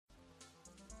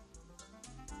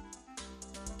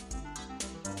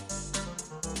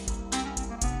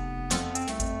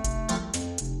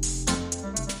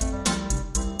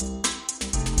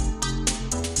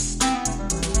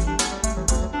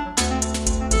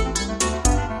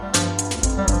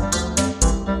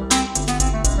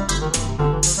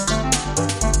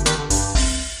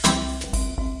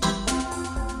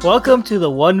Welcome to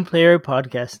the One Player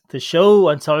Podcast, the show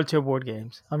on solitaire board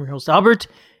games. I'm your host, Albert,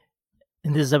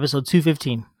 and this is episode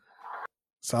 215.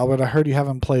 So, Albert, I heard you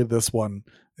haven't played this one.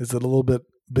 Is it a little bit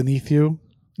beneath you?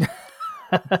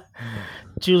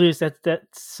 Julius, that's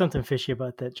something fishy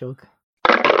about that joke.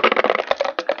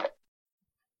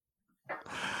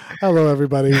 Hello,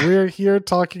 everybody. We're here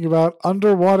talking about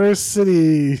Underwater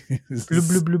Cities. Bloop,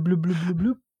 bloop, bloop, bloop, bloop, bloop,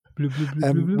 bloop. Bloop, bloop, bloop,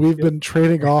 And bloop, we've bloop. been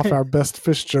trading off our best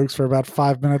fish jokes for about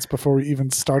 5 minutes before we even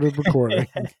started recording.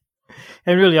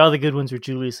 And really, all the good ones were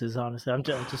Julius's, honestly. I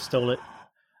just stole it.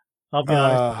 I'll be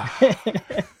honest.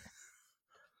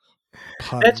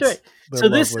 Puns. That's right. They're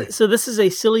lovely. So this is a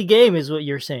silly game, is what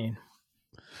you're saying.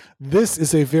 This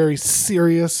is a very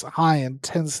serious,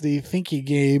 high-intensity, thinky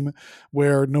game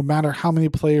where no matter how many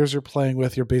players you're playing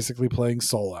with, you're basically playing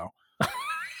solo.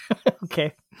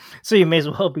 Okay. So you may as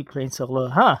well be playing solo,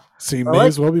 huh? So you may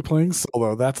as well be playing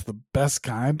solo. That's the best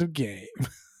kind of game.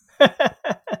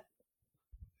 That's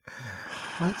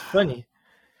funny.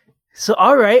 So,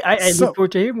 all right. I look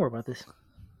forward to hearing more about this.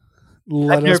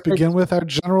 Let us begin with our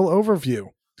general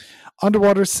overview.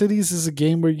 Underwater Cities is a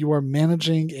game where you are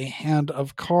managing a hand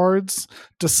of cards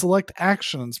to select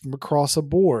actions from across a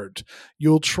board.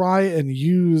 You'll try and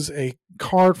use a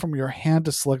card from your hand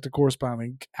to select a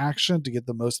corresponding action to get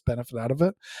the most benefit out of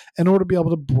it in order to be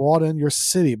able to broaden your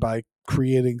city by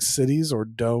creating cities or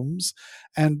domes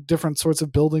and different sorts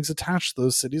of buildings attached to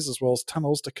those cities, as well as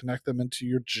tunnels to connect them into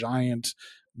your giant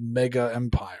mega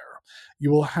empire. You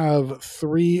will have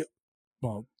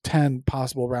 10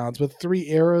 possible rounds with 3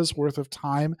 eras worth of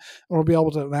time, and we'll be able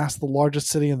to amass the largest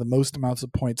city and the most amounts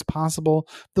of points possible.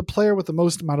 The player with the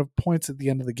most amount of points at the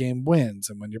end of the game wins,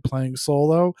 and when you're playing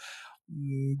solo,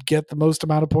 get the most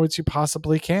amount of points you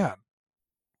possibly can.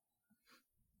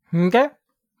 Okay.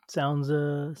 Sounds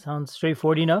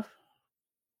straightforward enough.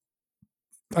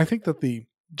 I think that the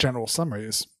general summary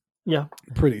is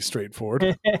pretty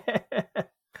straightforward.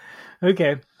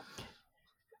 Okay.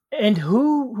 And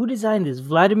who designed this?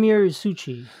 Vladimir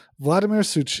Suchi. Vladimir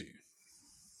Suchi.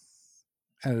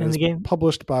 And it is the game?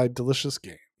 published by Delicious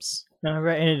Games. All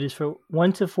right, and it is for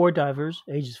 1 to 4 divers,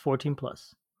 ages 14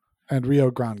 plus. And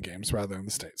Rio Grande Games, rather, in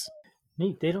the States.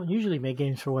 Neat. They don't usually make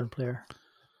games for one player.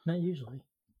 Not usually.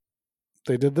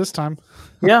 They did this time.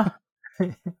 Yeah.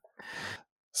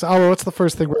 So, Alba, what's the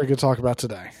first thing we're going to talk about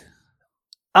today?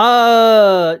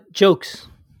 Jokes.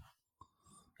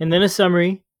 And then a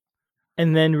summary.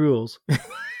 And then rules.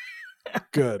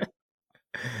 Good.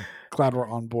 Glad we're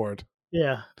on board.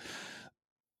 Yeah.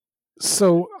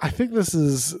 So I think this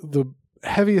is the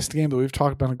heaviest game that we've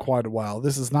talked about in quite a while.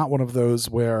 This is not one of those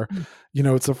where,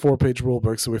 it's a 4-page rule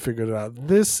book, so we figured it out.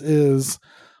 This is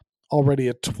already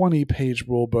a 20-page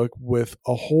rule book with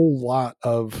a whole lot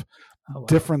of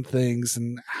different things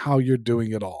and how you're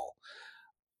doing it all.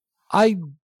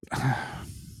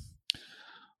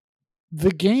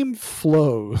 The game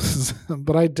flows,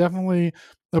 but I definitely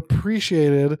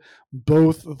appreciated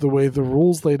both the way the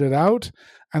rules laid it out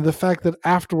and the fact that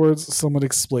afterwards someone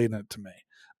explained it to me.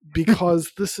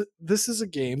 Because this is a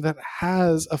game that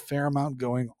has a fair amount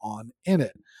going on in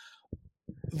it.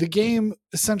 The game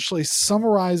essentially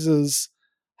summarizes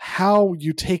how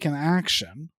you take an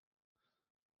action,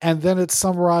 and then it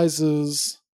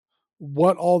summarizes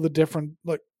what all the different...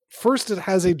 First, it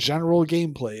has a general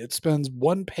gameplay. It spends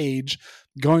 1 page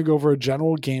going over a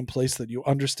general gameplay so that you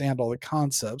understand all the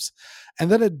concepts.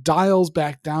 And then it dials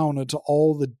back down into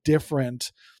all the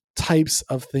different types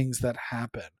of things that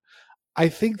happen. I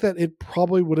think that it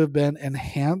probably would have been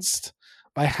enhanced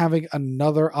by having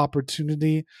another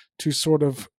opportunity to sort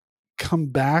of come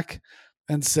back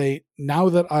and say, now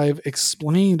that I've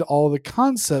explained all the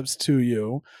concepts to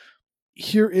you,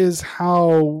 here is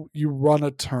how you run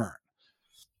a turn.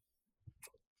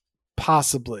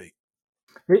 Possibly.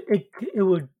 It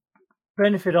would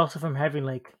benefit also from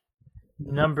having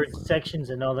numbered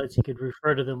sections and all that, so you could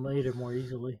refer to them later more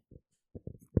easily.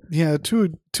 Yeah,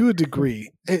 to a degree.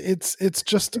 It's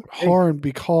just hard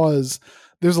because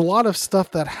there's a lot of stuff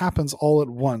that happens all at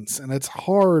once, and it's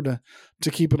hard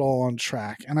to keep it all on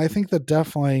track. And I think that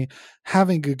definitely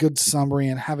having a good summary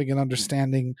and having an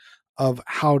understanding of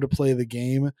how to play the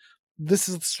game, this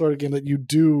is the sort of game that you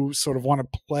do sort of want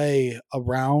to play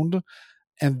around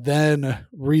and then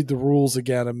read the rules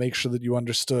again and make sure that you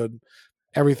understood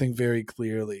everything very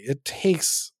clearly. It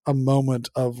takes a moment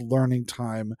of learning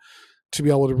time to be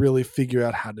able to really figure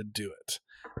out how to do it.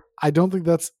 I don't think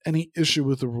that's any issue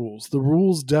with the rules. The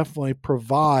rules definitely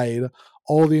provide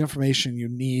all the information you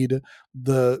need.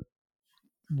 The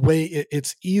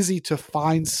it's easy to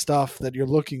find stuff that you're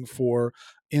looking for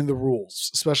in the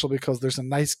rules, especially because there's a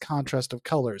nice contrast of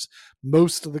colors.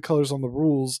 Most of the colors on the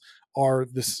rules are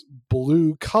this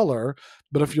blue color,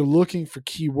 but if you're looking for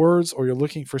keywords or you're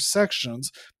looking for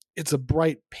sections, it's a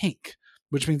bright pink,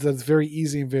 which means that it's very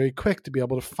easy and very quick to be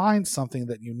able to find something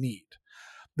that you need.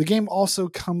 The game also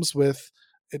comes with,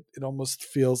 it almost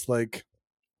feels like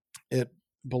it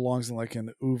belongs in like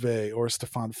an Uwe or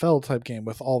Stefan Feld type game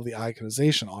with all the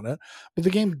iconization on it. But the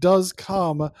game does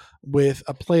come with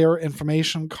a player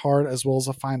information card as well as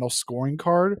a final scoring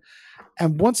card.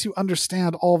 And once you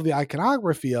understand all of the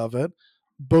iconography of it,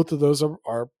 both of those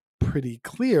are pretty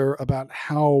clear about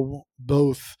how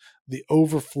both the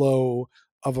overflow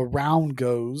of a round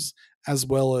goes as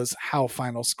well as how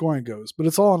final scoring goes. But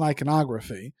it's all an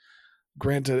iconography.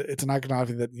 Granted, it's an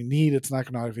iconography that you need. It's an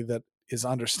iconography that is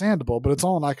understandable, but it's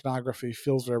all an iconography,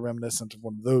 feels very reminiscent of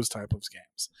one of those type of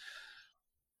games.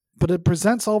 But it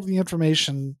presents all of the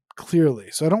information clearly,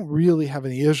 so I don't really have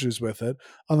any issues with it,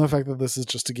 on the fact that this is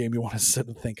just a game you want to sit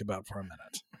and think about for a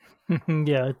minute.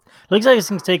 Yeah, it looks like it's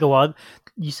going to take a while.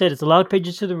 You said it's a lot of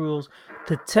pages to the rules.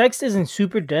 The text isn't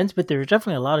super dense, but there's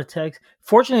definitely a lot of text.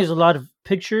 Fortunately, there's a lot of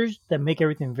pictures that make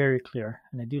everything very clear,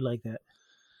 and I do like that.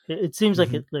 It seems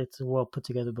like it's a well put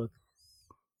together book.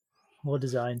 Well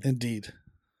designed. Indeed.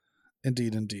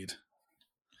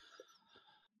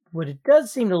 What it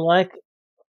does seem to lack,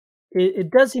 it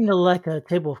does seem to lack a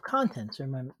table of contents.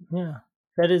 Yeah,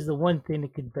 that is the one thing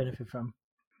it could benefit from.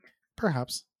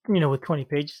 Perhaps. With 20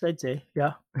 pages, I'd say,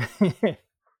 yeah. 20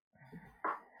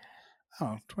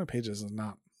 pages is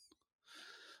not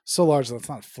so large that it's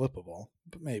not flippable,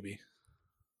 but maybe.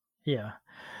 Yeah.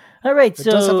 All right, it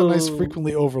does have a nice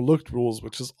frequently overlooked rules,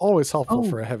 which is always helpful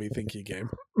for a heavy thinking game.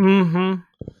 Mm-hmm.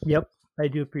 Yep, I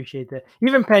do appreciate that.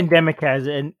 Even Pandemic has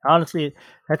it, and honestly,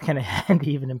 that's kind of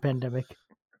handy even in Pandemic.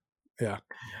 Yeah.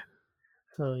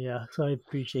 So I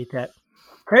appreciate that.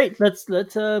 Great, let's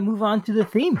move on to the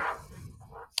theme.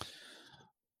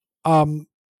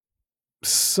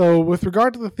 So with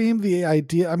regard to the theme, the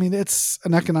idea, it's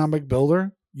an economic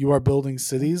builder. You are building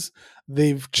cities.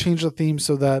 They've changed the theme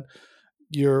so that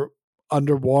you're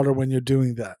underwater when you're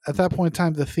doing that. At that point in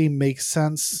time, the theme makes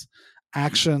sense.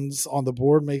 Actions on the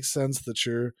board make sense, that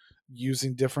you're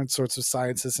using different sorts of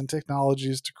sciences and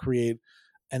technologies to create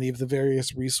any of the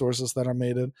various resources that are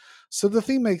made in. So the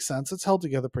theme makes sense. It's held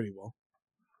together pretty well.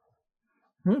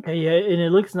 Okay, yeah, and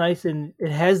it looks nice, and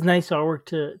it has nice artwork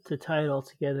to tie it all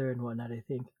together and whatnot, I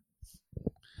think.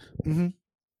 Mm-hmm.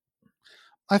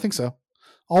 I think so.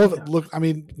 All of it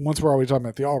once we're already talking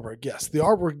about the artwork, yes, the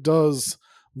artwork does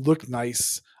look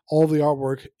nice. All the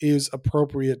artwork is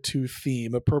appropriate to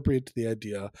theme, appropriate to the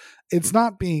idea. It's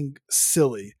not being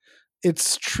silly.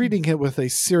 It's treating it with a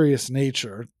serious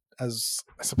nature, as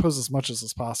I suppose as much as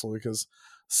is possible, because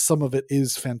some of it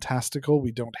is fantastical.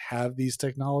 We don't have these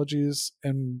technologies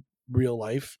in real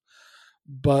life,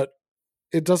 but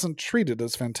it doesn't treat it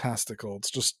as fantastical.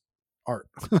 It's just art.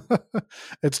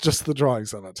 It's just the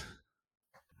drawings of it.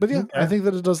 But yeah, okay. I think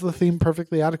that it does the theme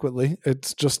perfectly adequately.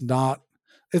 It's not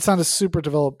a super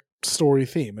developed story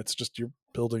theme. It's just you're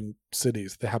building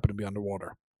cities. They happen to be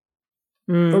underwater.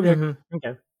 Mm-hmm.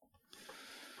 Okay.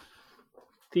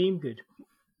 Theme, good.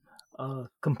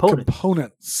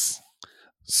 Components.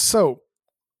 So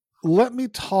let me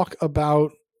talk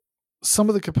about some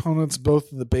of the components,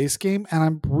 both in the base game, and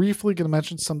I'm briefly going to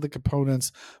mention some of the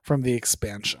components from the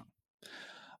expansion.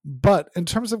 But in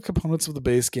terms of components of the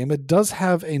base game, it does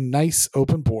have a nice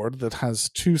open board that has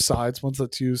two sides, one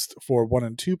that's used for 1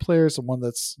 and 2 players and one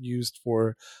that's used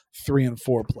for 3 and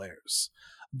 4 players.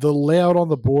 The layout on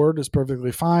the board is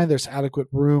perfectly fine. There's adequate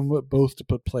room both to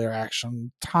put player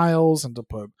action tiles and to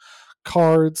put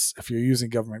cards. If you're using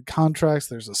government contracts,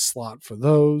 there's a slot for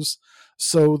those.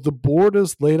 So the board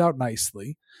is laid out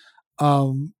nicely.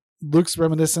 Looks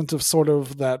reminiscent of sort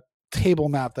of that table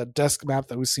map, that desk map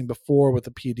that we've seen before with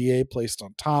the PDA placed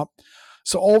on top.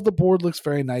 So all of the board looks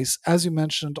very nice. As you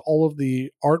mentioned, all of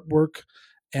the artwork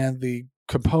and the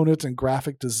component and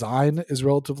graphic design is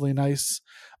relatively nice.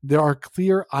 There are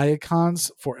clear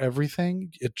icons for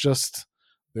everything.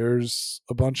 There's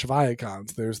a bunch of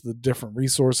icons. There's the different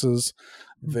resources.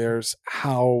 There's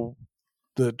how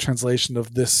the translation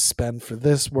of this spend for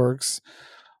this works.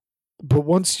 But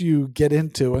once you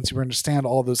understand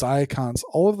all those icons,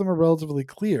 all of them are relatively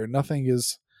clear. Nothing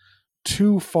is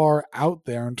too far out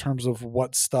there in terms of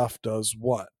what stuff does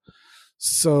what.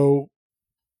 So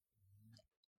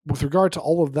with regard to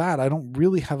all of that, I don't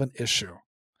really have an issue.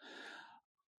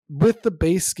 With the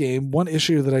base game, one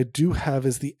issue that I do have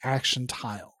is the action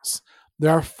tiles.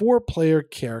 There are 4 player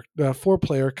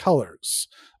colors.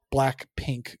 black,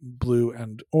 pink, blue,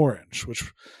 and orange,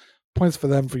 which points for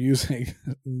them for using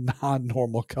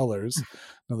non-normal colors.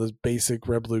 Those basic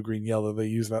red, blue, green, yellow, they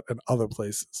use that in other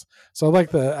places. So I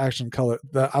like the action color.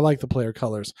 I like the player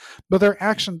colors, but they're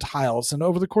action tiles. And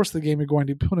over the course of the game, you're going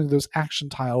to be putting those action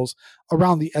tiles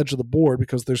around the edge of the board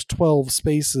because there's 12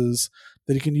 spaces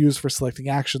that you can use for selecting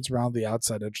actions around the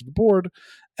outside edge of the board.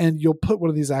 And you'll put one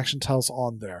of these action tiles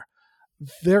on there.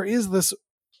 There is this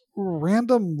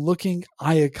random looking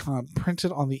icon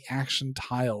printed on the action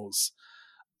tiles.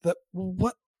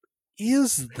 What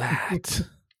is that?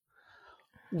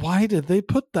 Why did they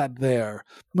put that there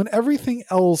when everything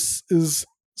else is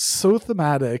so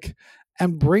thematic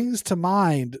and brings to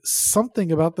mind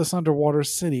something about this underwater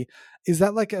city? Is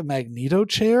that like a Magneto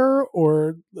chair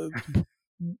or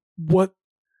what?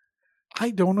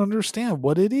 I don't understand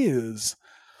what it is.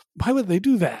 Why would they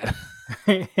do that?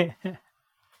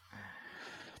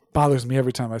 Bothers me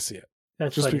every time I see it.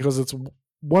 That's just funny. Because it's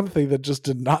one thing that just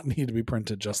did not need to be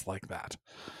printed just like that.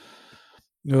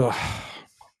 Ugh.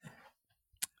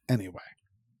 Anyway.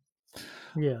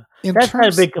 Yeah. That's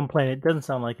not a big complaint. It doesn't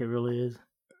sound like it really is.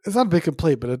 It's not a big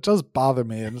complaint, but it does bother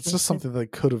me. And it's just something they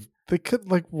could,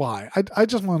 like, why? I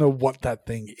just want to know what that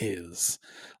thing is.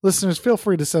 Listeners, feel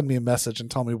free to send me a message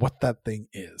and tell me what that thing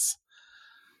is.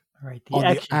 All right.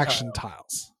 The action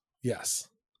tiles. Yes.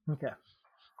 Okay.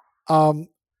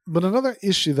 But another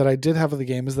issue that I did have with the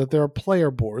game is that there are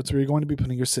player boards where you're going to be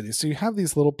putting your cities. So you have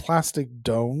these little plastic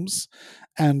domes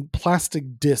and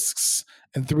plastic discs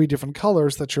in 3 different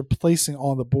colors that you're placing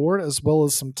on the board, as well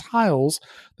as some tiles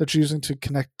that you're using to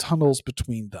connect tunnels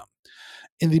between them.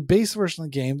 In the base version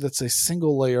of the game, that's a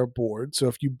single layer board. So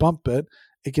if you bump it,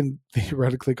 it can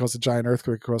theoretically cause a giant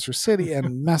earthquake across your city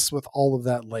and mess with all of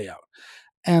that layout.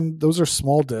 And those are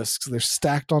small discs. They're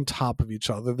stacked on top of each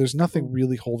other. There's nothing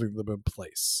really holding them in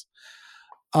place.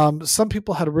 Some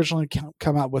people had originally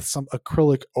come out with some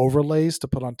acrylic overlays to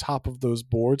put on top of those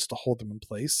boards to hold them in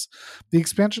place. The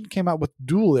expansion came out with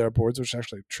dual layer boards, which are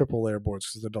actually triple layer boards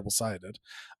because they're double-sided,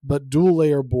 but dual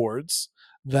layer boards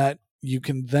that you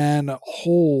can then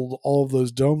hold all of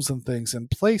those domes and things in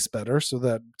place better so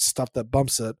that stuff that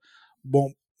bumps it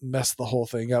won't mess the whole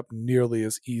thing up nearly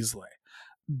as easily.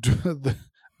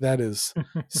 That is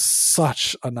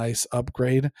such a nice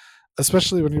upgrade,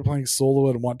 especially when you're playing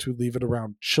solo and want to leave it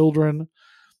around children.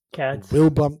 Cats will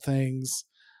bump things.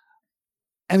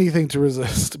 Anything to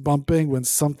resist bumping when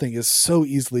something is so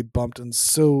easily bumped, and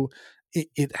so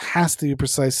it has to be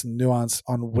precise and nuanced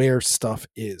on where stuff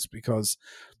is because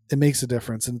it makes a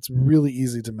difference and it's really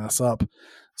easy to mess up.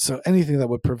 So anything that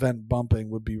would prevent bumping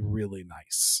would be really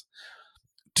nice.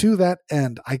 To that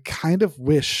end, I kind of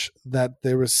wish that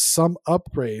there was some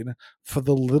upgrade for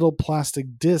the little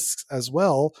plastic discs as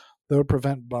well that would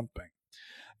prevent bumping.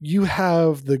 You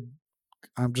have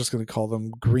I'm just going to call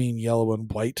them green, yellow,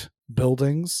 and white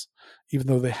buildings, even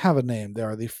though they have a name. They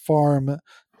are the farm,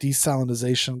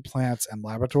 desalinization plants, and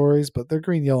laboratories, but they're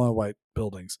green, yellow, and white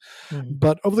buildings. Mm-hmm.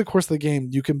 But over the course of the game,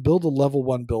 you can build a level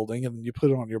 1 building and then you put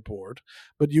it on your board.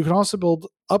 But you can also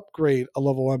upgrade a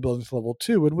level 1 building to level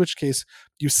 2, in which case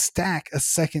you stack a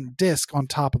second disc on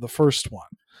top of the first one.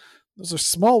 Those are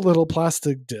small little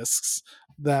plastic discs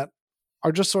that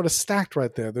are just sort of stacked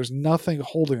right there. There's nothing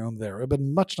holding them there. It would have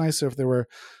been much nicer if there were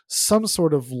some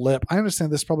sort of lip. I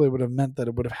understand this probably would have meant that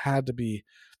it would have had to be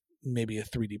maybe a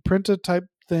 3D printed type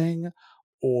thing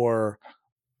or,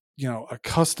 a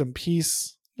custom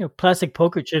piece. Plastic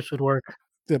poker chips would work.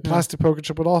 The plastic poker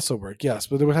chip would also work, yes,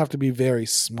 but it would have to be very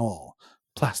small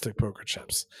plastic poker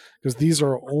chips because these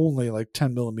are only like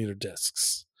 10 millimeter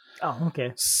discs. Oh,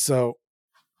 okay. So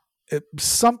it's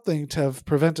something to have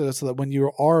prevented it so that when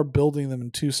you are building them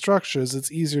in 2 structures,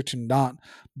 it's easier to not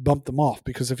bump them off,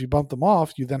 because if you bump them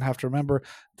off, you then have to remember,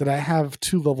 did I have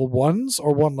 2 level 1s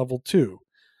or 1 level 2?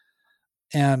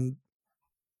 And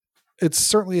it's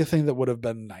certainly a thing that would have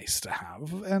been nice to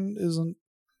have and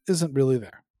isn't really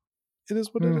there. It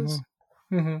is what it is.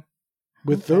 Mm-hmm.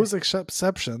 With those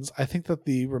exceptions, I think that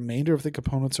the remainder of the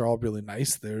components are all really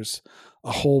nice. There's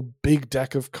a whole big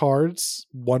deck of cards,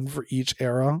 1 for each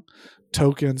era,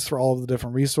 tokens for all of the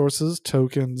different resources,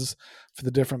 tokens for the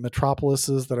different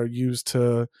metropolises that are used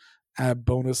to add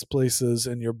bonus places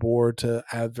in your board to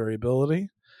add variability,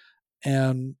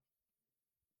 and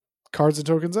cards and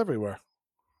tokens everywhere.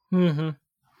 Mm-hmm.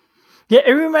 Yeah,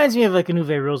 it reminds me of like a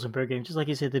Uwe Rosenberg game, just like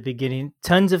you said at the beginning.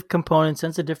 Tons of components,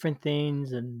 tons of different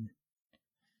things, and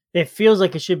it feels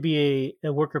like it should be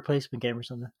a worker placement game or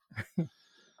something.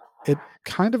 It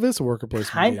kind of is a worker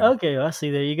placement game. Okay, I see.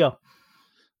 There you go.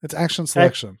 It's action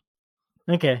selection.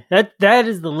 Okay, that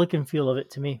is the look and feel of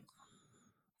it to me.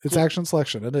 It's action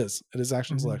selection. It is. It is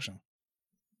action selection.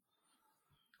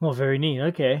 Well, very neat.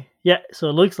 Okay. Yeah, so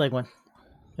it looks like one.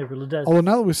 It really does. Although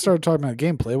now that we started talking about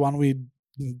gameplay, why don't we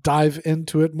dive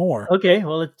into it more? Okay,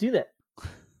 well, let's do that.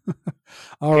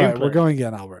 All right, we're Gameplay. going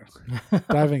in, Albert.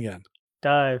 Diving in.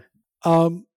 Dive.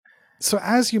 So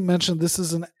as you mentioned, this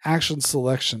is an action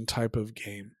selection type of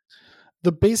game.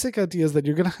 The basic idea is that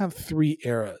you're going to have 3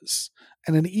 eras.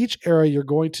 And in each era, you're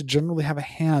going to generally have a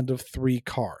hand of 3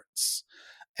 cards.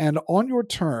 And on your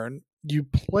turn, you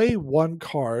play one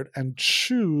card and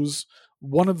choose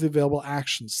one of the available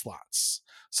action slots.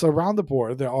 So around the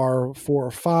board, there are 4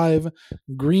 or 5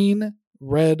 green,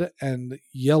 red, and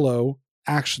yellow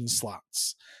action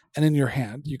slots. And in your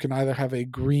hand, you can either have a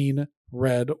green,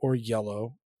 red, or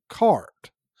yellow card.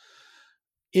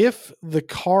 If the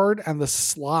card and the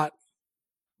slot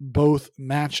both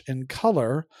match in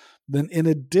color, then in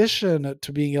addition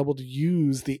to being able to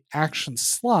use the action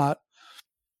slot,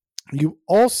 you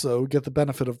also get the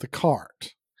benefit of the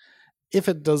card. If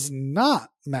it does not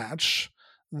match,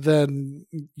 then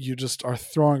you just are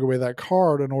throwing away that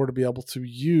card in order to be able to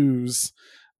use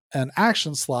an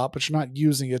action slot, but you're not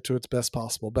using it to its best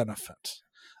possible benefit.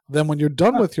 Then when you're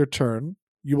done with your turn,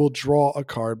 you will draw a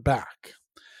card back.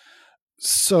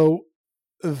 So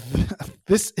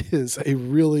this is a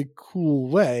really cool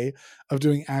way of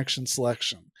doing action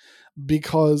selection,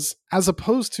 because as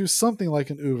opposed to something like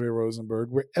an Uwe Rosenberg,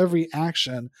 where every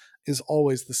action is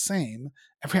always the same,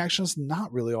 every action is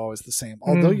not really always the same.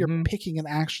 Although you're picking an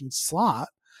action slot,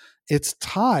 it's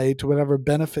tied to whatever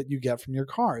benefit you get from your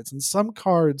cards. And some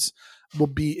cards will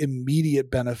be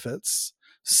immediate benefits.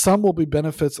 Some will be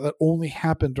benefits that only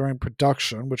happen during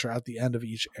production, which are at the end of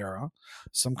each era.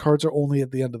 Some cards are only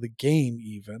at the end of the game,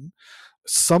 even.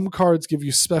 Some cards give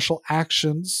you special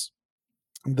actions.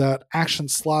 That action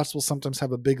slots will sometimes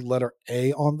have a big letter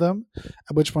A on them,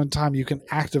 at which point in time you can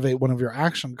activate one of your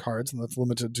action cards, and that's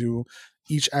limited to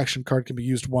each action card can be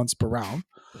used once per round.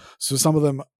 So some of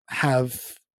them have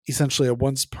essentially a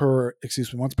once per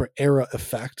era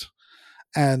effect,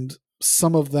 and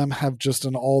some of them have just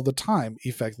an all the time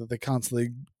effect that they constantly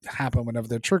happen whenever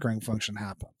their triggering function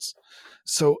happens.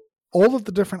 So all of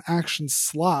the different action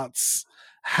slots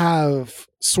have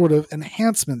sort of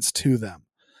enhancements to them.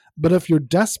 But if you're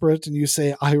desperate and you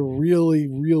say, I really,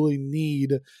 really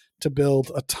need to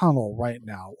build a tunnel right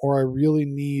now, or I really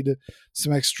need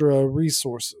some extra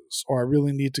resources, or I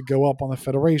really need to go up on the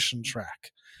Federation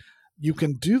track, you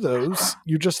can do those.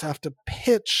 You just have to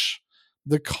pitch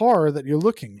the car that you're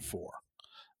looking for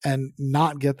and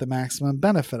not get the maximum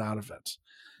benefit out of it.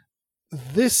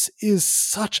 This is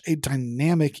such a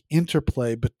dynamic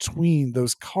interplay between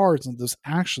those cards and those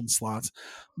action slots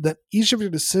that each of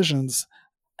your decisions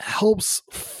helps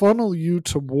funnel you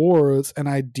towards an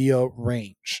idea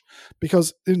range.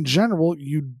 Because in general,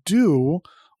 you do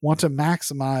want to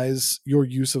maximize your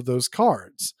use of those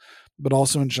cards. But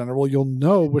also in general, you'll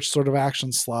know which sort of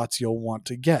action slots you'll want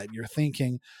to get. You're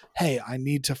thinking, hey, I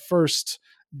need to first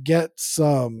get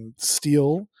some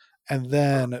steel and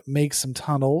then make some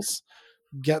tunnels,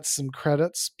 get some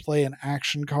credits, play an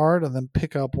action card, and then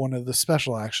pick up one of the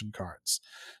special action cards.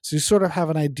 So you sort of have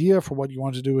an idea for what you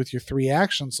want to do with your 3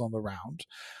 actions on the round,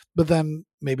 but then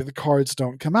maybe the cards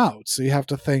don't come out. So you have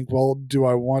to think, well, do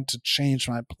I want to change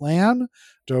my plan?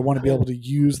 Do I want to be able to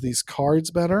use these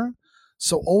cards better?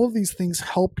 So all of these things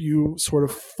help you sort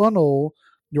of funnel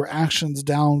your actions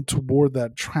down toward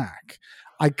that track.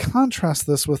 I contrast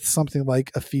this with something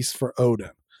like A Feast for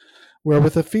Odin, where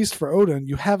with A Feast for Odin,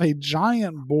 you have a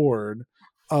giant board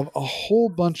of a whole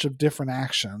bunch of different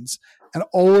actions, and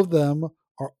all of them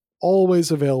are always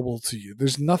available to you.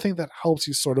 There's nothing that helps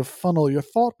you sort of funnel your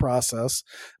thought process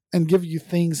and give you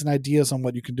things and ideas on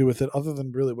what you can do with it other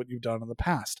than really what you've done in the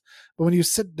past. But when you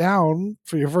sit down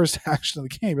for your first action of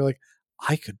the game, you're like,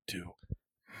 I could do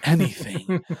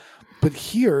anything. But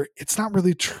here, it's not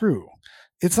really true.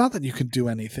 It's not that you can do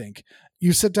anything.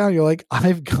 You sit down, you're like,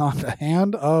 I've got a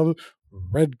hand of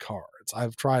red cards.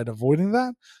 I've tried avoiding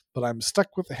that, but I'm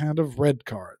stuck with a hand of red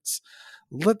cards.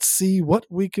 Let's see what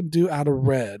we can do out of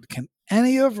red. Can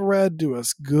any of red do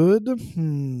us good?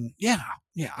 Yeah,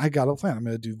 I got a plan. I'm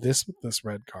going to do this with this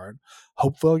red card.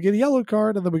 Hopefully I'll get a yellow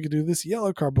card, and then we can do this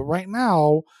yellow card. But right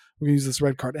now, we're going to use this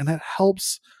red card, and it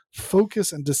helps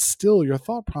focus and distill your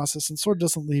thought process and sort of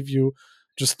doesn't leave you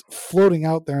just floating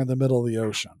out there in the middle of the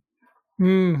ocean.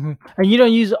 And you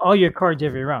don't use all your cards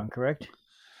every round, correct?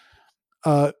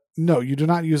 No, you do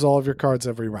not use all of your cards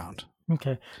every round.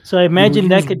 Okay. So I imagine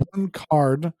that could...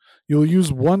 You'll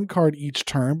use one card each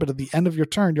turn, but at the end of your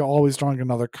turn, you're always drawing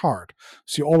another card.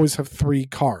 So you always have 3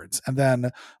 cards. And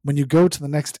then when you go to the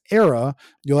next era,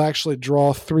 you'll actually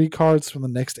draw 3 cards from the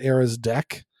next era's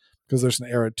deck. because there's an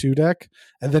Era 2 deck,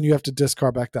 and then you have to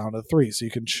discard back down to 3. So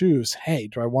you can choose, hey,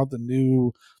 do I want the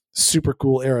new super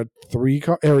cool Era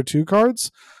 2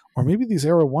 cards? Or maybe these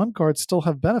Era 1 cards still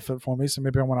have benefit for me, so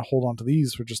maybe I want to hold on to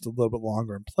these for just a little bit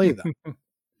longer and play them.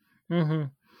 And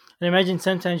imagine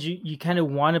sometimes you kind of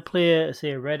want to play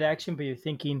a red action, but you're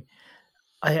thinking,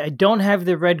 I don't have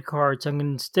the red cards. I'm going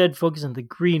to instead focus on the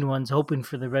green ones, hoping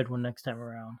for the red one next time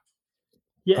around.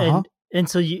 Yeah, Uh-huh. and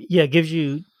so it gives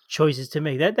you choices to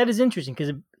make. That is interesting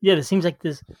because it seems like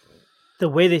the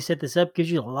way they set this up gives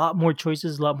you a lot more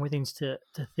choices, a lot more things to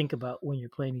think about when you're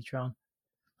playing each round.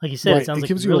 Like you said, Right. it sounds It like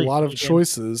gives a you a really lot of funny game.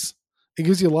 choices. It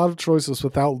gives you a lot of choices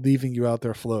without leaving you out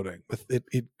there floating.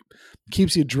 It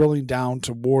keeps you drilling down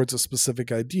towards a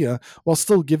specific idea while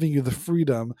still giving you the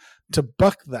freedom to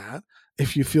buck that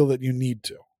if you feel that you need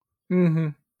to. Mm-hmm.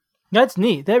 That's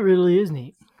neat. That really is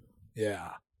neat.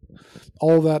 Yeah.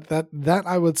 All that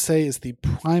I would say is the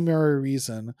primary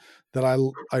reason that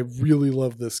I really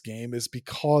love this game is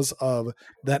because of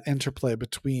that interplay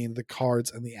between the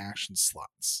cards and the action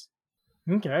slots.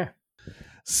 Okay.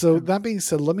 So that being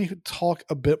said, let me talk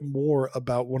a bit more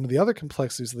about one of the other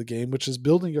complexities of the game, which is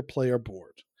building your player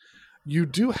board. You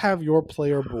do have your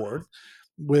player board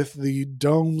with the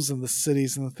domes and the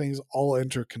cities and the things all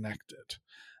interconnected.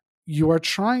 You are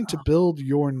trying to build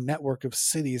your network of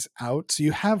cities out. So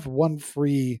you have one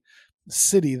free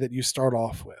city that you start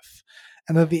off with.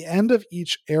 And at the end of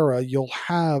each era, you'll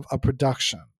have a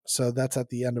production. So that's at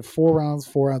the end of 4 rounds,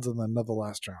 and then another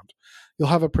last round. You'll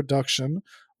have a production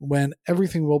when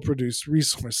everything will produce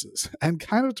resources. And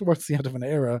kind of towards the end of an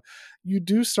era, you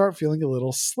do start feeling a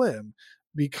little slim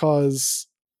because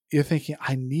you're thinking,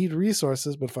 I need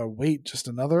resources, but if I wait just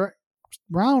another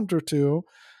round or two,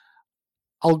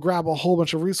 I'll grab a whole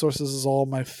bunch of resources as all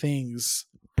my things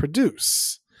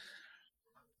produce.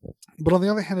 But on the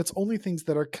other hand, it's only things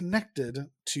that are connected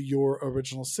to your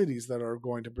original cities that are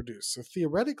going to produce. So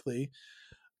theoretically,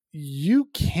 you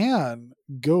can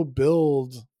go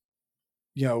build,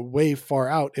 way far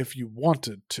out if you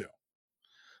wanted to.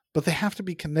 But they have to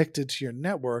be connected to your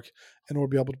network in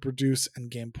order to be able to produce and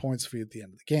gain points for you at the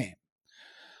end of the game.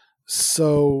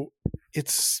 So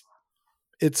it's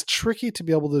tricky to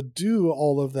be able to do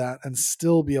all of that and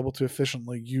still be able to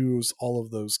efficiently use all of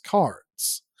those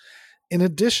cards. In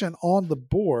addition, on the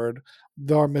board,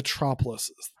 there are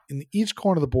metropolises. In each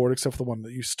corner of the board, except for the one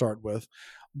that you start with,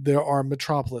 there are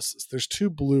metropolises. There's 2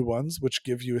 blue ones, which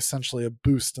give you essentially a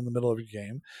boost in the middle of your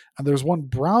game. And there's one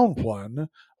brown one,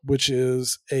 which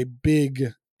is a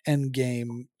big end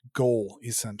game goal,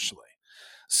 essentially.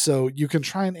 So you can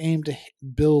try and aim to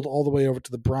build all the way over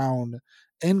to the brown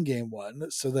end game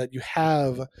one so that you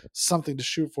have something to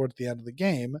shoot for at the end of the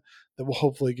game that will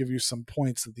hopefully give you some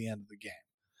points at the end of the game.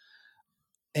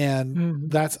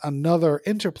 And that's another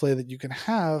interplay that you can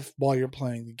have while you're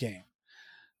playing the game.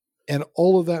 And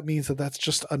all of that means that that's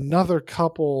just another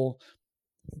couple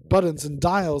buttons and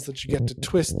dials that you get to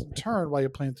twist and turn while you're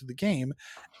playing through the game,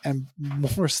 and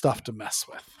more stuff to mess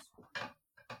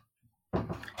with.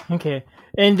 Okay.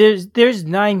 And there's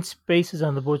 9 spaces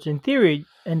on the board. So in theory,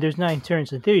 and there's 9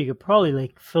 turns. In theory, you could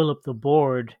probably fill up the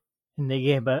board in the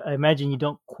game, but I imagine you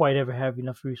don't quite ever have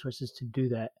enough resources to do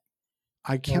that.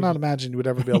 I cannot imagine you would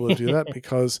ever be able to do that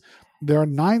because there are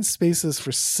 9 spaces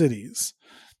for cities.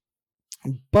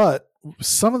 But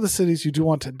some of the cities you do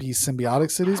want to be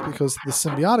symbiotic cities because the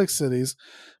symbiotic cities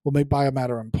will make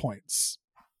biomatter and points.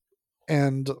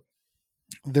 And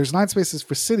there's 9 spaces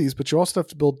for cities, but you also have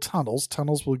to build tunnels.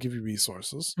 Tunnels will give you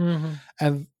resources. Mm-hmm.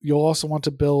 And you'll also want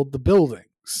to build the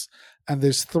buildings. And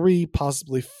there's 3,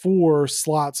 possibly 4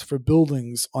 slots for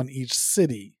buildings on each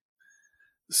city.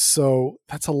 So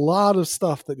that's a lot of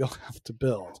stuff that you'll have to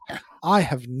build. I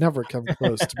have never come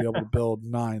close to be able to build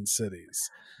 9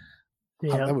 cities.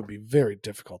 Yeah. That would be very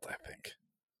difficult, I think.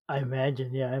 I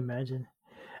imagine.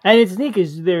 And it's neat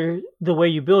because the way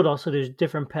you build also there's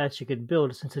different paths you could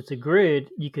build. Since it's a grid,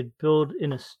 you could build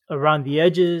around the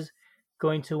edges,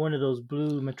 going to one of those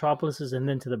blue metropolises and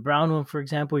then to the brown one, for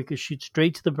example. You could shoot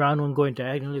straight to the brown one going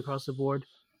diagonally across the board.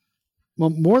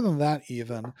 Well, more than that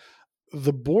even,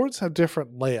 the boards have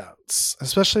different layouts,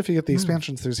 especially if you get the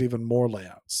expansions, there's even more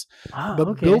layouts.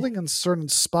 But building in certain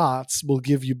spots will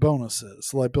give you bonuses.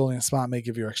 So like building a spot may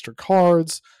give you extra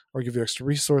cards or give you extra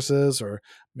resources or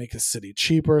make a city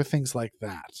cheaper, things like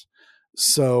that.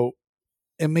 So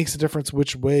it makes a difference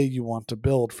which way you want to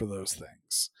build for those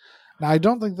things. Now, I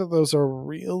don't think that those are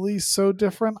really so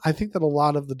different. I think that a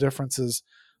lot of the differences,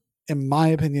 in my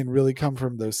opinion, really come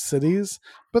from those cities,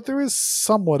 but there is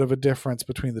somewhat of a difference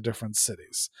between the different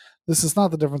cities. This is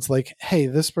not the difference like, hey,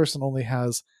 this person only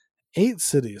has 8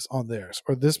 cities on theirs,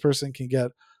 or this person can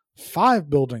get 5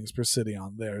 buildings per city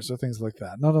on theirs, or things like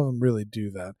that. None of them really do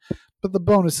that. But the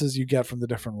bonuses you get from the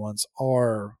different ones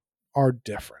are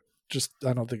different. Just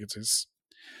I don't think it's as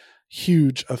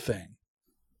huge a thing.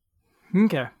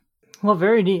 Okay. Well,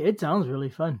 very neat. It sounds really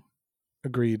fun.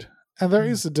 Agreed. And there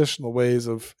is additional ways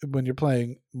of when you're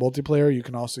playing multiplayer, you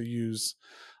can also use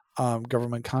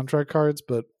government contract cards,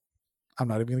 but I'm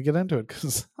not even going to get into it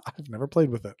because I've never played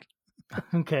with it.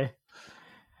 Okay.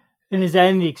 And is that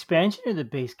in the expansion or the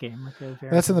base game?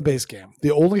 That's in the base game.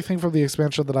 The only thing from the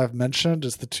expansion that I've mentioned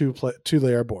is the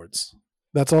two-layer boards.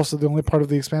 That's also the only part of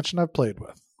the expansion I've played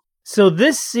with. So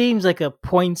this seems like a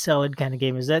point salad kind of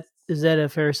game. Is that a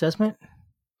fair assessment?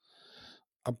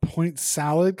 A point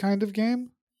salad kind of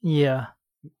game? Yeah.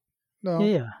 No.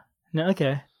 Yeah. No.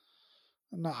 Okay.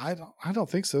 No, I don't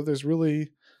think so. There's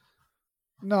really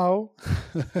no.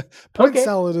 Point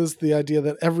salad is the idea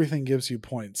that everything gives you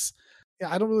points.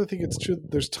 Yeah, I don't really think it's true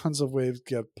that there's tons of ways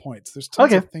to get points. There's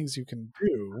tons of things you can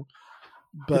do,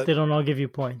 but they don't all give you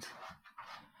points.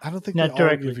 I don't think not they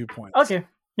directly. All give you points. Okay.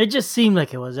 It just seemed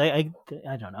like it was. I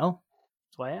don't know.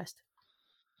 That's why I asked.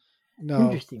 No.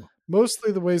 Interesting.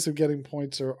 Mostly the ways of getting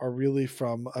points are really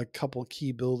from a couple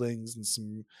key buildings and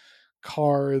some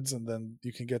cards, and then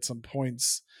you can get some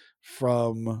points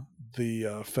from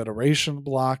the Federation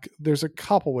block. There's a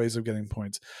couple ways of getting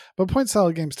points, but point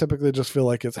salad games typically just feel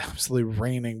like it's absolutely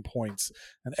raining points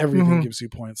and everything gives you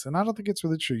points, and I don't think it's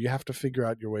really true. You have to figure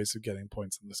out your ways of getting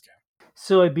points in this game.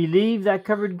 So I believe that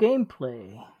covered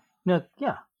gameplay. No,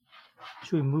 yeah.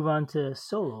 Should we move on to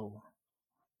solo?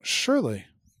 Surely.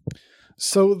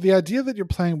 So the idea that you're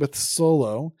playing with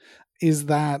solo is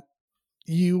that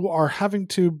you are having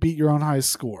to beat your own high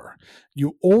score.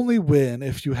 You only win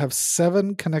if you have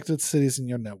 7 connected cities in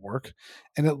your network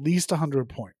and at least 100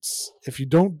 points. If you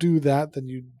don't do that, then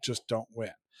you just don't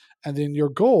win. And then your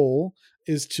goal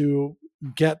is to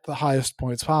get the highest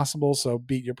points possible, so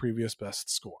beat your previous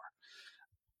best score.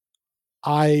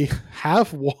 I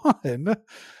have won,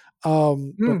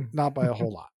 but not by a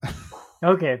whole lot.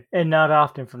 Okay, and not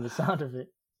often from the sound of it.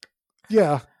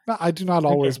 Yeah, I do not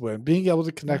always win. Being able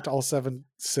to connect all 7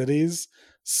 cities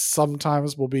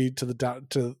sometimes will be to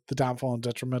the downfall and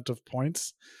detriment of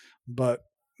points, but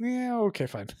yeah, okay,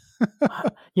 fine.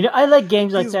 I like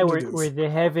games like that where they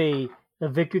have a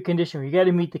victory condition where you got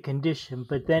to meet the condition,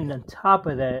 but then on top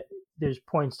of that, there's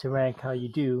points to rank how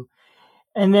you do,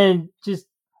 and then just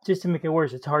to make it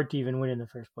worse, it's hard to even win in the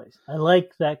first place. I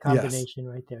like that combination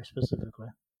right there specifically.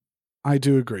 I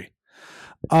do agree.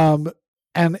 And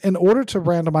in order to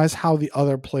randomize how the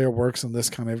other player works in this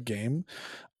kind of game,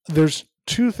 there's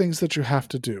 2 things that you have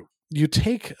to do. You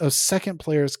take a second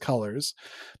player's colors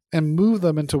and move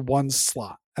them into one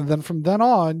slot. And then from then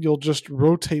on, you'll just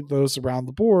rotate those around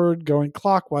the board, going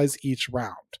clockwise each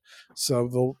round.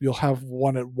 So you'll have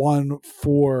one at 1,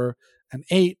 4, and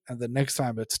 8, and the next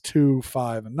time it's 2,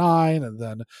 5, and 9, and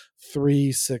then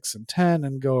 3, 6, and 10,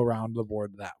 and go around the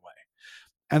board that way.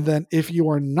 And then if you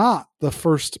are not the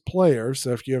first player,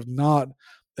 so if you have not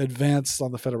advanced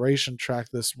on the Federation track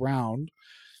this round,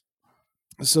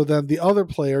 so then the other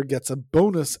player gets a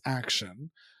bonus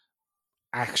action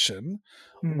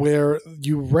where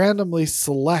you randomly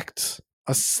select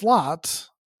a slot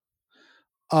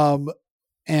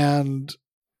and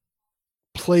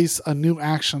place a new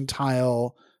action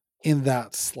tile in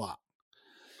that slot.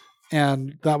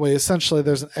 And that way, essentially,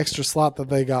 there's an extra slot that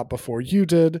they got before you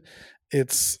did.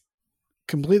 It's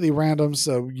completely random,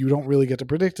 so you don't really get to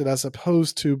predict it, as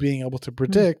opposed to being able to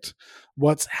predict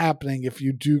what's happening if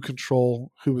you do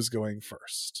control who is going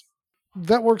first.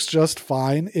 That works just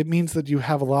fine. It means that you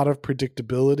have a lot of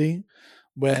predictability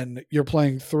when you're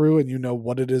playing through and you know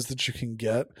what it is that you can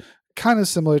get. Kind of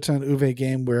similar to an Uwe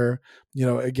game where,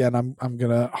 again, I'm going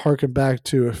to harken back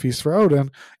to A Feast for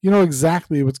Odin. You know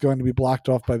exactly what's going to be blocked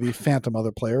off by the phantom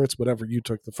other player. It's whatever you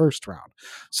took the first round.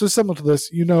 So similar to this,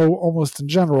 almost in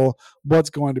general what's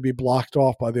going to be blocked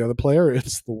off by the other player.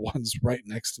 It's the ones right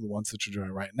next to the ones that you're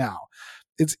doing right now.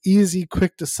 It's easy,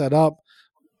 quick to set up.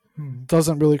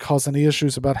 Doesn't really cause any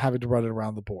issues about having to run it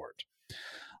around the board.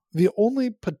 The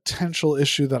only potential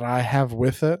issue that I have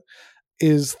with it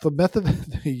is the method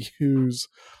that they use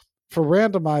for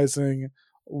randomizing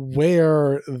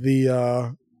where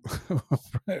the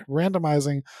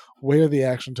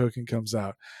action token comes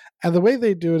out. And the way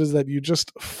they do it is that you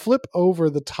just flip over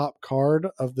the top card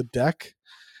of the deck,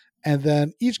 and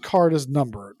then each card is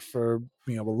numbered for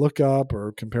being able to look up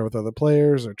or compare with other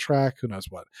players or track, who knows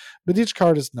what. But each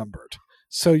card is numbered.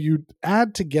 So you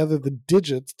add together the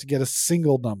digits to get a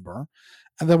single number,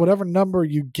 and then whatever number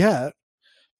you get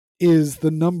is the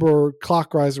number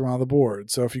clockwise around the board.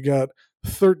 So if you got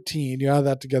 13. You add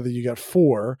that together, you get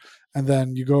 4, and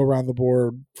then you go around the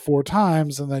board 4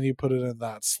 times, and then you put it in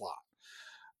that slot.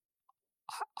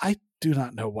 I do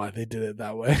not know why they did it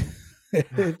that way.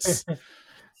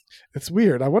 It's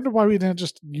weird. I wonder why we didn't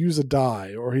just use a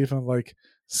die, or even like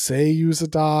say use a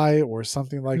die or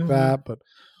something like that. But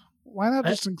why not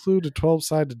just include a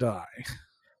 12-sided die?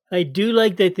 I do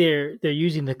like that they're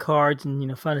using the cards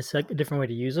and find a different way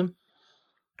to use them.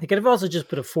 They could have also just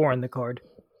put a 4 on the card,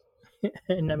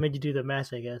 and that made you do the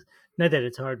math. I guess not that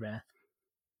it's hard math.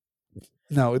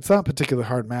 No, it's not particularly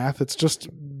hard math. It's just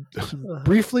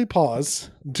briefly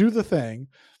pause, do the thing.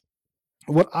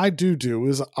 What I do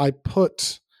is I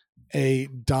put a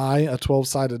die, a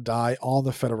 12-sided die, on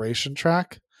the Federation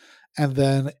track. And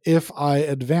then if I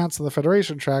advance on the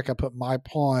Federation track, I put my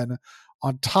pawn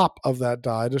on top of that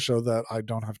die to show that I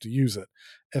don't have to use it.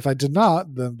 If I did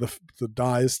not, then the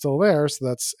die is still there. So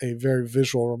that's a very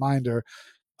visual reminder.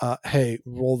 Hey,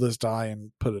 roll this die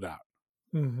and put it out.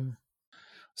 Mm-hmm.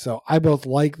 So I both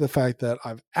like the fact that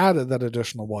I've added that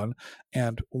additional one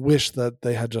and wish that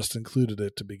they had just included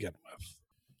it to begin with.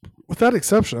 With that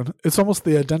exception, it's almost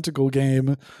the identical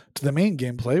game to the main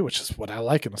gameplay, which is what I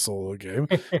like in a solo game.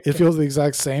 It feels the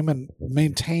exact same and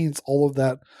maintains all of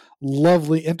that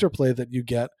lovely interplay that you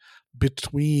get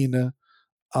between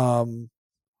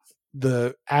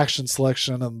the action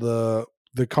selection and the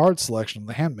card selection,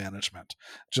 the hand management.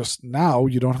 Just now,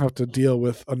 you don't have to deal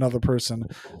with another person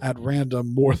at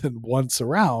random more than once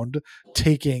around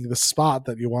taking the spot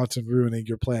that you want and ruining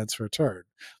your plans for a turn.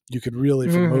 You can really,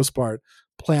 for the most part,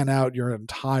 plan out your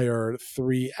entire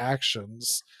 3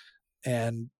 actions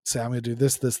and say, I'm going to do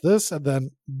this, this, this, and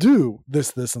then do this,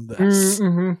 this, and this.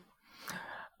 Mm-hmm.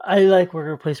 I like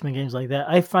worker placement games like that.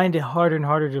 I find it harder and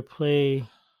harder to play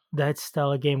that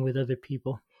style of game with other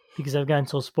people because I've gotten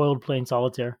so spoiled playing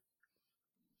solitaire.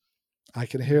 I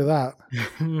can hear that.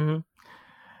 Mm-hmm.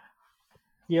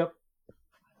 Yep.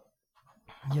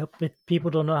 People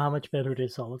don't know how much better it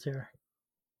is solitaire.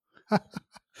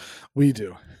 We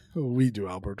do,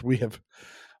 Albert. We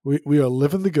are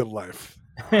living the good life.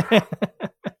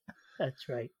 That's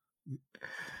right.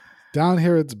 Down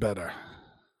here, it's better.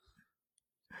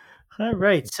 All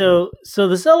right. So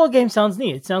the solo game sounds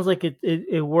neat. It sounds like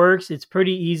it works. It's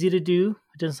pretty easy to do.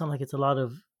 It doesn't sound like it's a lot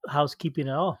of housekeeping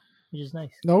at all, which is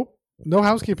nice. Nope. No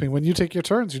housekeeping. When you take your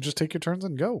turns, you just take your turns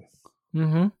and go.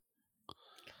 Mm-hmm.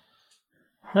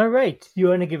 All right. Do you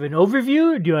want to give an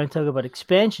overview or do you want to talk about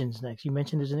expansions next? You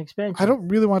mentioned there's an expansion. I don't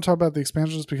really want to talk about the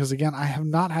expansions because, again, I have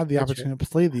not had the opportunity to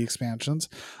play the expansions.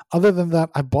 Other than that,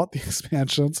 I bought the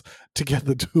expansions to get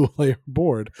the dual-layer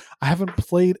board. I haven't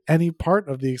played any part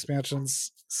of the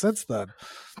expansions since then.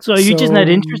 So are you just not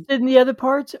interested in the other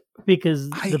parts? Because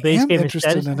the base game is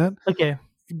interested in it. Okay.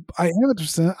 I am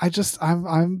interested in it.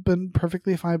 I've been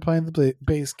perfectly fine playing the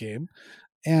base game.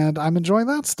 And I'm enjoying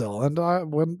that still. And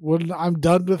when I'm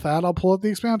done with that, I'll pull out the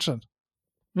expansion.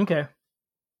 Okay.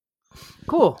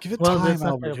 Cool. Give it time,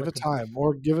 Albert. Give it time.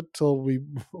 Or give it till we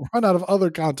run out of other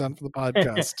content for the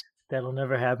podcast. That'll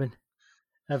never happen.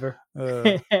 Ever.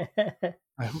 I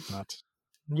hope not.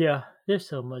 Yeah, there's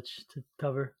so much to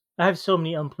cover. I have so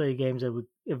many unplayed games that would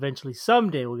eventually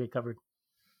someday will get covered.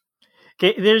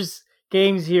 Okay, there's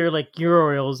games here like Euro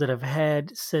Rails that I've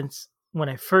had since when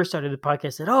I first started the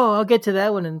podcast. Said, "Oh, I'll get to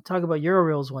that one and talk about Euro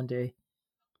Rails one day."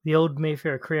 The old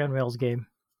Mayfair Crayon Rails game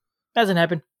hasn't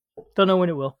happened. Don't know when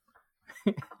it will.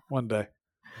 One day.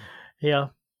 Yeah,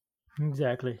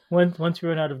 exactly. Once we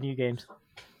run out of new games.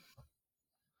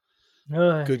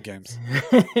 Good games.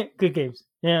 Good games.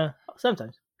 Yeah,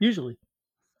 sometimes. Usually.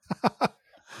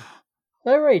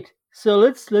 All right. So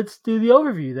let's do the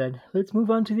overview then. Let's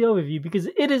move on to the overview because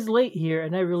it is late here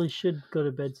and I really should go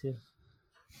to bed soon.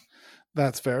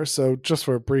 That's fair. So just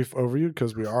for a brief overview,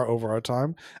 because we are over our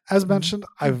time, as mentioned,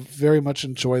 I very much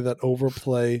enjoy that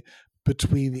overplay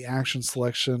between the action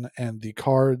selection and the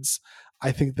cards.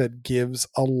 I think that gives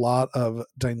a lot of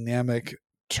dynamic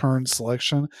turn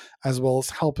selection, as well as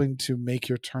helping to make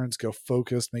your turns go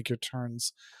focused, make your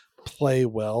turns play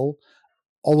well.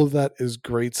 All of that is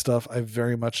great stuff. I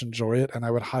very much enjoy it, and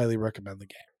I would highly recommend the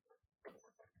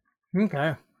game.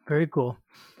 Okay, very cool.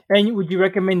 And would you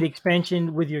recommend the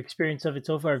expansion with your experience of it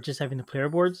so far, of just having the player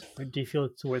boards? Or do you feel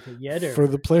it's worth it yet? Or? For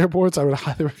the player boards, I would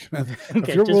highly recommend it.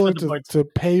 Okay, if you're willing to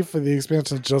pay for the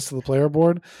expansion just for the player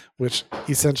board, which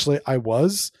essentially I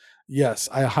was, yes,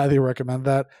 I highly recommend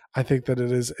that. I think that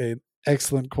it is an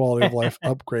excellent quality of life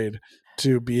upgrade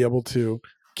to be able to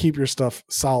keep your stuff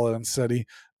solid and steady,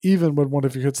 even when one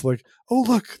of your kids like, oh,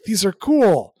 look, these are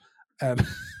cool. And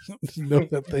know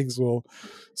that things will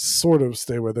sort of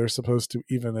stay where they're supposed to,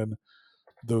 even in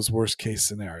those worst case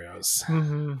scenarios.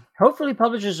 Mm-hmm. Hopefully,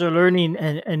 publishers are learning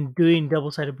and doing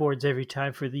double-sided boards every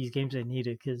time for these games they need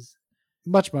it. Because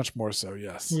Much more so,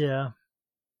 yes. yeah.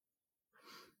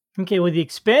 Okay, well, the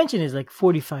expansion is like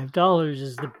 $45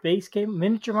 is the base game.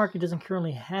 Miniature Market doesn't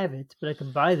currently have it, but I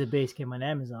can buy the base game on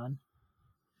Amazon.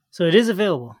 So it is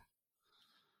available.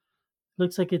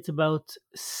 Looks like it's about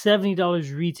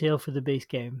 $70 retail for the base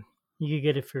game. You could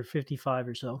get it for $55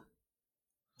 or so.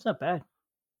 It's not bad.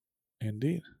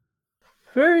 Indeed.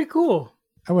 Very cool.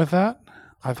 And with that,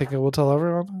 I think I will tell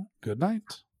everyone good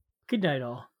night. Good night,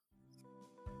 all.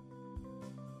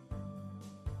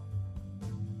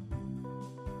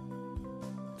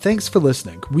 Thanks for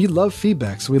listening. We love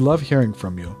feedback, so we love hearing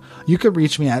from you. You can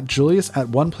reach me at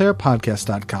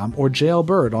julius@oneplayerpodcast.com or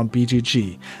JLBird on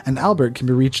BGG, and Albert can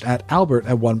be reached at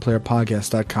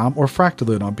albert@oneplayerpodcast.com or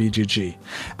Fractaloon on BGG.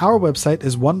 Our website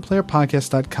is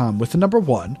oneplayerpodcast.com with the number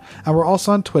 1, and we're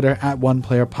also on Twitter at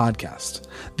oneplayerpodcast.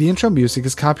 The intro music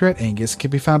is copyright Angus,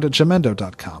 can be found at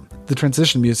jamendo.com. The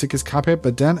transition music is copyright by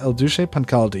Dan Elduce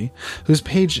Pancaldi, whose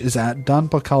page is at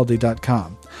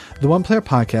donpancaldi.com. The One Player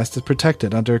Podcast is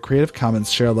protected under a Creative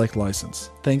Commons share-alike license.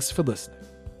 Thanks for listening.